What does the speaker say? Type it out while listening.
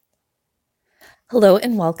Hello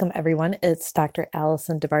and welcome, everyone. It's Dr.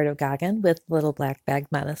 Allison DeBardo Goggin with Little Black Bag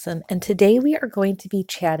Medicine. And today we are going to be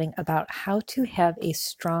chatting about how to have a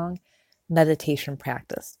strong meditation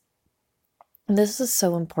practice. And this is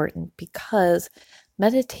so important because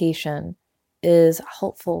meditation is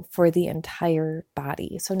helpful for the entire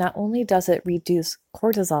body. So not only does it reduce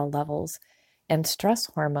cortisol levels and stress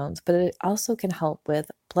hormones, but it also can help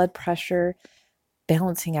with blood pressure,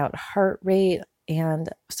 balancing out heart rate, and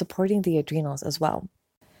supporting the adrenals as well.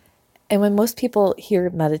 And when most people hear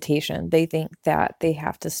meditation, they think that they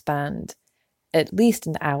have to spend at least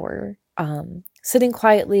an hour sitting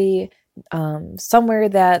quietly somewhere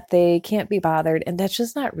that they can't be bothered. And that's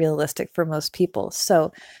just not realistic for most people.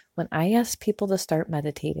 So when I ask people to start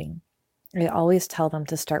meditating, I always tell them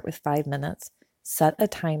to start with 5 minutes, set a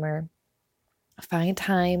timer, find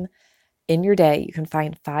time in your day. You can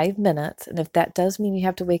find 5 minutes. And if that does mean you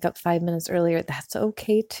have to wake up 5 minutes earlier, that's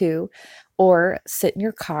okay too. Or sit in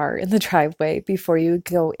your car in the driveway before you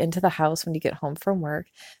go into the house when you get home from work.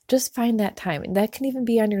 Just find that time. And that can even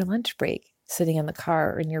be on your lunch break, sitting in the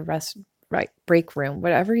car or in your break room,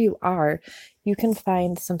 whatever you are, you can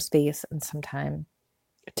find some space and some time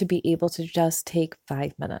to be able to just take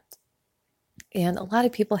 5 minutes. And a lot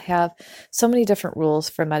of people have so many different rules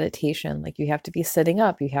for meditation. Like you have to be sitting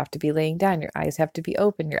up, you have to be laying down, your eyes have to be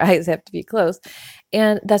open, your eyes have to be closed.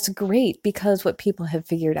 And that's great because what people have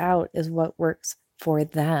figured out is what works for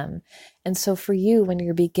them. And so for you, when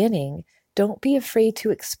you're beginning, don't be afraid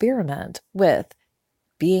to experiment with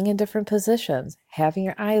being in different positions, having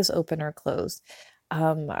your eyes open or closed.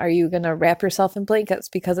 Are you going to wrap yourself in blankets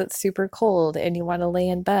because it's super cold and you want to lay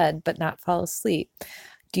in bed but not fall asleep?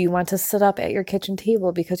 Do you want to sit up at your kitchen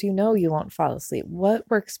table because you know you won't fall asleep? What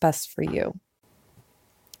works best for you?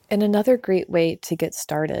 And another great way to get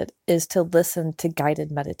started is to listen to guided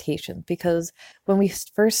meditation because when we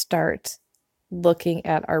first start looking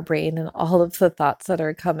at our brain and all of the thoughts that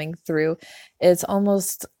are coming through, it's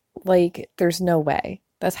almost like there's no way.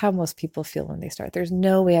 That's how most people feel when they start. There's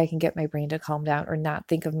no way I can get my brain to calm down or not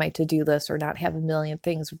think of my to-do list or not have a million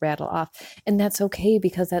things rattle off. And that's okay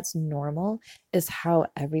because that's normal, is how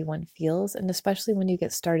everyone feels. And especially when you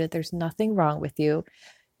get started, there's nothing wrong with you.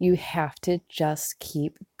 You have to just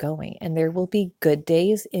keep going. And there will be good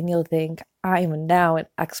days, and you'll think, I'm now an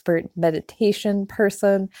expert meditation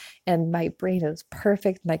person, and my brain is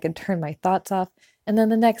perfect, and I can turn my thoughts off. And then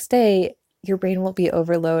the next day, your brain won't be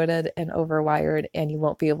overloaded and overwired, and you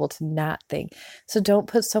won't be able to not think. So don't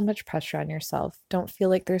put so much pressure on yourself. Don't feel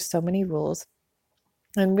like there's so many rules.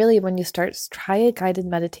 And really, when you start, try a guided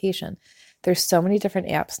meditation. There's so many different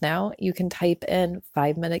apps now. You can type in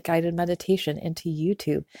 5 minute guided meditation into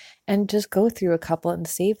YouTube and just go through a couple and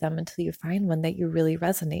save them until you find one that you really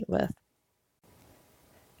resonate with.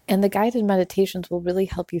 And the guided meditations will really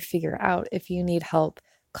help you figure out if you need help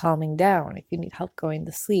calming down, if you need help going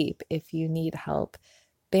to sleep, if you need help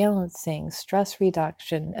balancing, stress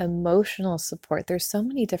reduction, emotional support. There's so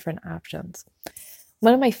many different options.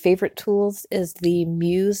 One of my favorite tools is the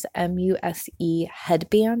Muse, MUSE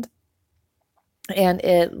headband. And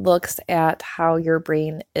it looks at how your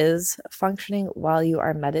brain is functioning while you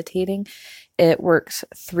are meditating. It works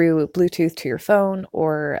through Bluetooth to your phone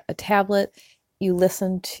or a tablet. You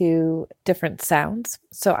listen to different sounds.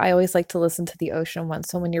 So I always like to listen to the ocean one.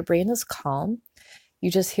 So when your brain is calm, you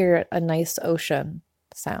just hear a nice ocean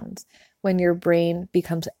sounds. When your brain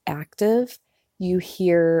becomes active, you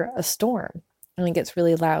hear a storm and it gets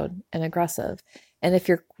really loud and aggressive. And if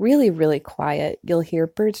you're really, really quiet, you'll hear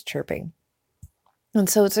birds chirping. And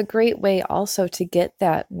so it's a great way also to get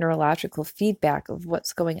that neurological feedback of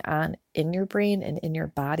what's going on in your brain and in your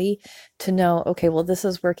body to know, okay, well, this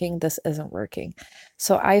is working, this isn't working.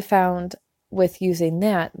 So I found with using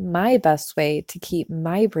that, my best way to keep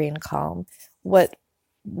my brain calm, what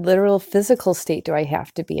literal physical state do I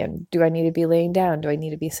have to be in? Do I need to be laying down? Do I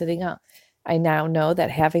need to be sitting up? I now know that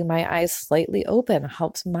having my eyes slightly open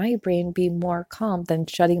helps my brain be more calm than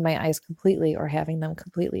shutting my eyes completely or having them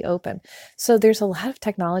completely open. So there's a lot of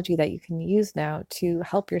technology that you can use now to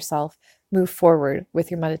help yourself move forward with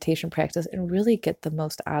your meditation practice and really get the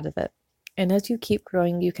most out of it. And as you keep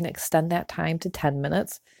growing, you can extend that time to 10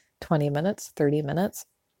 minutes, 20 minutes, 30 minutes.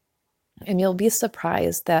 And you'll be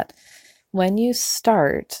surprised that when you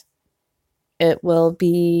start, it will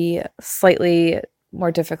be slightly more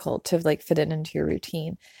difficult to like fit it into your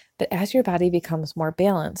routine. But as your body becomes more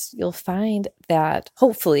balanced, you'll find that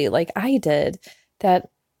hopefully, like I did, that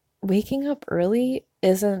waking up early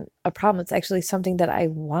isn't a problem. It's actually something that I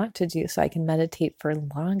want to do so I can meditate for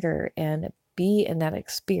longer and be in that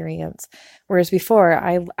experience. Whereas before,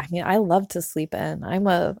 I mean, I love to sleep in. I'm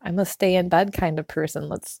a stay in bed kind of person.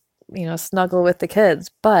 snuggle with the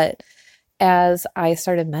kids. But as I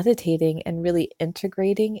started meditating and really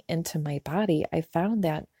integrating into my body, I found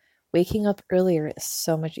that waking up earlier is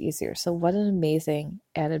so much easier. So, what an amazing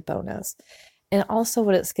added bonus. And also,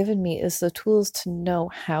 what it's given me is the tools to know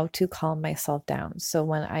how to calm myself down. So,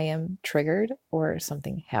 when I am triggered or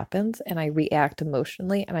something happens and I react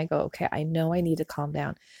emotionally and I go, okay, I know I need to calm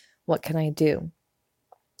down. What can I do?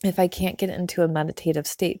 If I can't get into a meditative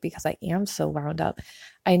state because I am so wound up,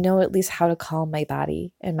 I know at least how to calm my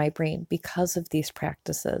body and my brain because of these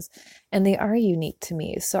practices. And they are unique to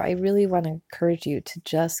me. So I really want to encourage you to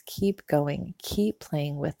just keep going, keep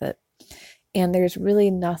playing with it. And there's really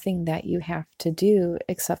nothing that you have to do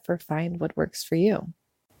except for find what works for you.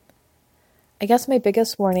 I guess my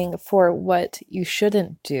biggest warning for what you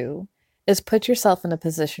shouldn't do is put yourself in a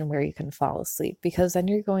position where you can fall asleep, because then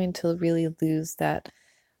you're going to really lose that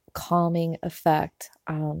calming effect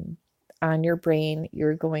on your brain.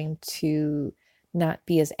 You're going to not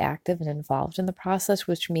be as active and involved in the process,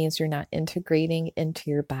 which means you're not integrating into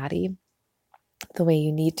your body the way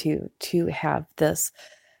you need to have this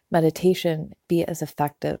meditation be as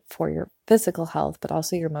effective for your physical health, but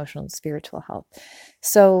also your emotional and spiritual health.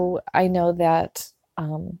 So I know that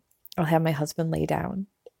I'll have my husband lay down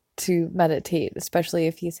to meditate, especially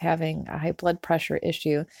if he's having a high blood pressure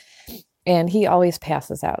issue, and he always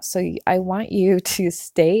passes out. So I want you to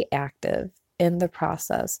stay active in the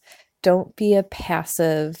process. Don't be a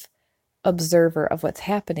passive observer of what's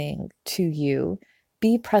happening to you.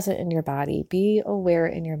 Be present in your body, be aware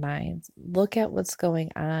in your mind. Look at what's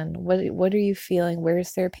going on. What are you feeling?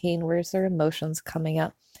 Where's their pain? Where's their emotions coming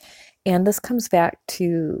up? And this comes back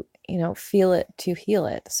to, feel it to heal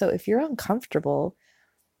it. So if you're uncomfortable,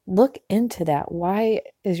 look into that. Why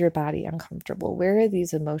is your body uncomfortable? Where are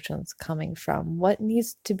these emotions coming from? What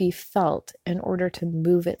needs to be felt in order to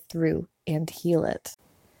move it through and heal it?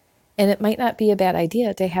 And it might not be a bad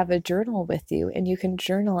idea to have a journal with you, and you can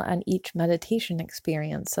journal on each meditation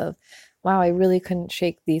experience of, wow, I really couldn't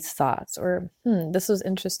shake these thoughts, or this was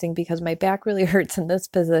interesting because my back really hurts in this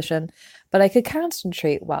position, but I could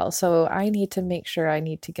concentrate well. So I need to make sure I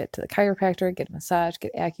need to get to the chiropractor, get a massage,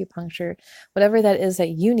 get acupuncture, whatever that is that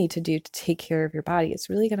you need to do to take care of your body. It's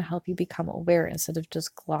really going to help you become aware instead of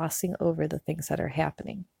just glossing over the things that are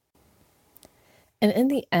happening. And in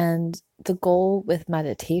the end, the goal with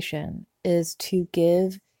meditation is to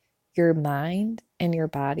give your mind and your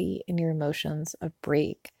body and your emotions a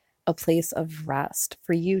break, a place of rest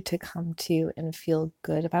for you to come to and feel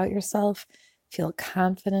good about yourself, feel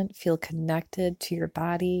confident, feel connected to your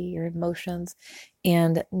body, your emotions,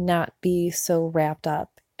 and not be so wrapped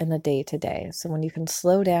up in the day to day. So when you can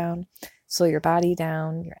slow down, slow your body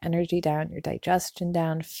down, your energy down, your digestion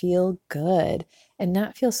down, feel good, and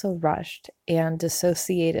not feel so rushed and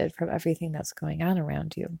dissociated from everything that's going on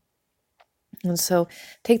around you. And so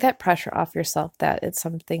take that pressure off yourself that it's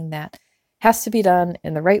something that has to be done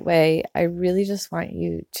in the right way. I really just want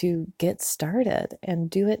you to get started and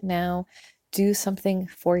do it now. Do something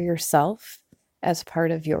for yourself as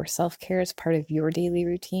part of your self-care, as part of your daily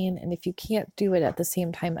routine. And if you can't do it at the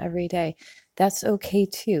same time every day, that's okay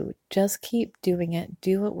too. Just keep doing it.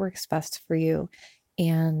 Do what works best for you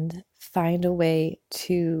and find a way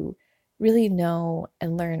to really know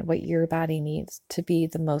and learn what your body needs to be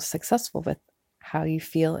the most successful with how you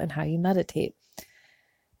feel and how you meditate.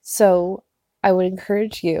 So I would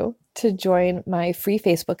encourage you to join my free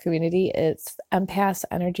Facebook community. It's Empaths,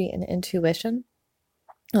 Energy, and Intuition.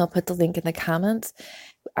 I'll put the link in the comments.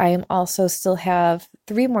 I am also still have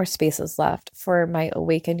 3 more spaces left for my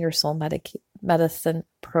Awaken Your Soul Medicine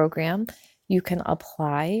program. You can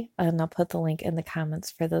apply, and I'll put the link in the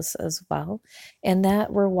comments for this as well. And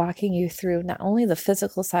that we're walking you through not only the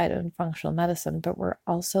physical side of functional medicine, but we're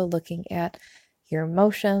also looking at your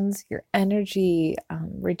emotions, your energy.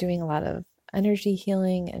 We're doing a lot of energy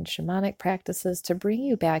healing and shamanic practices to bring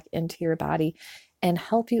you back into your body and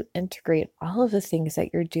help you integrate all of the things that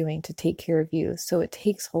you're doing to take care of you so it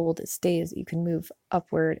takes hold, it stays, you can move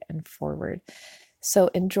upward and forward. So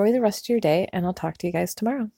enjoy the rest of your day, and I'll talk to you guys tomorrow.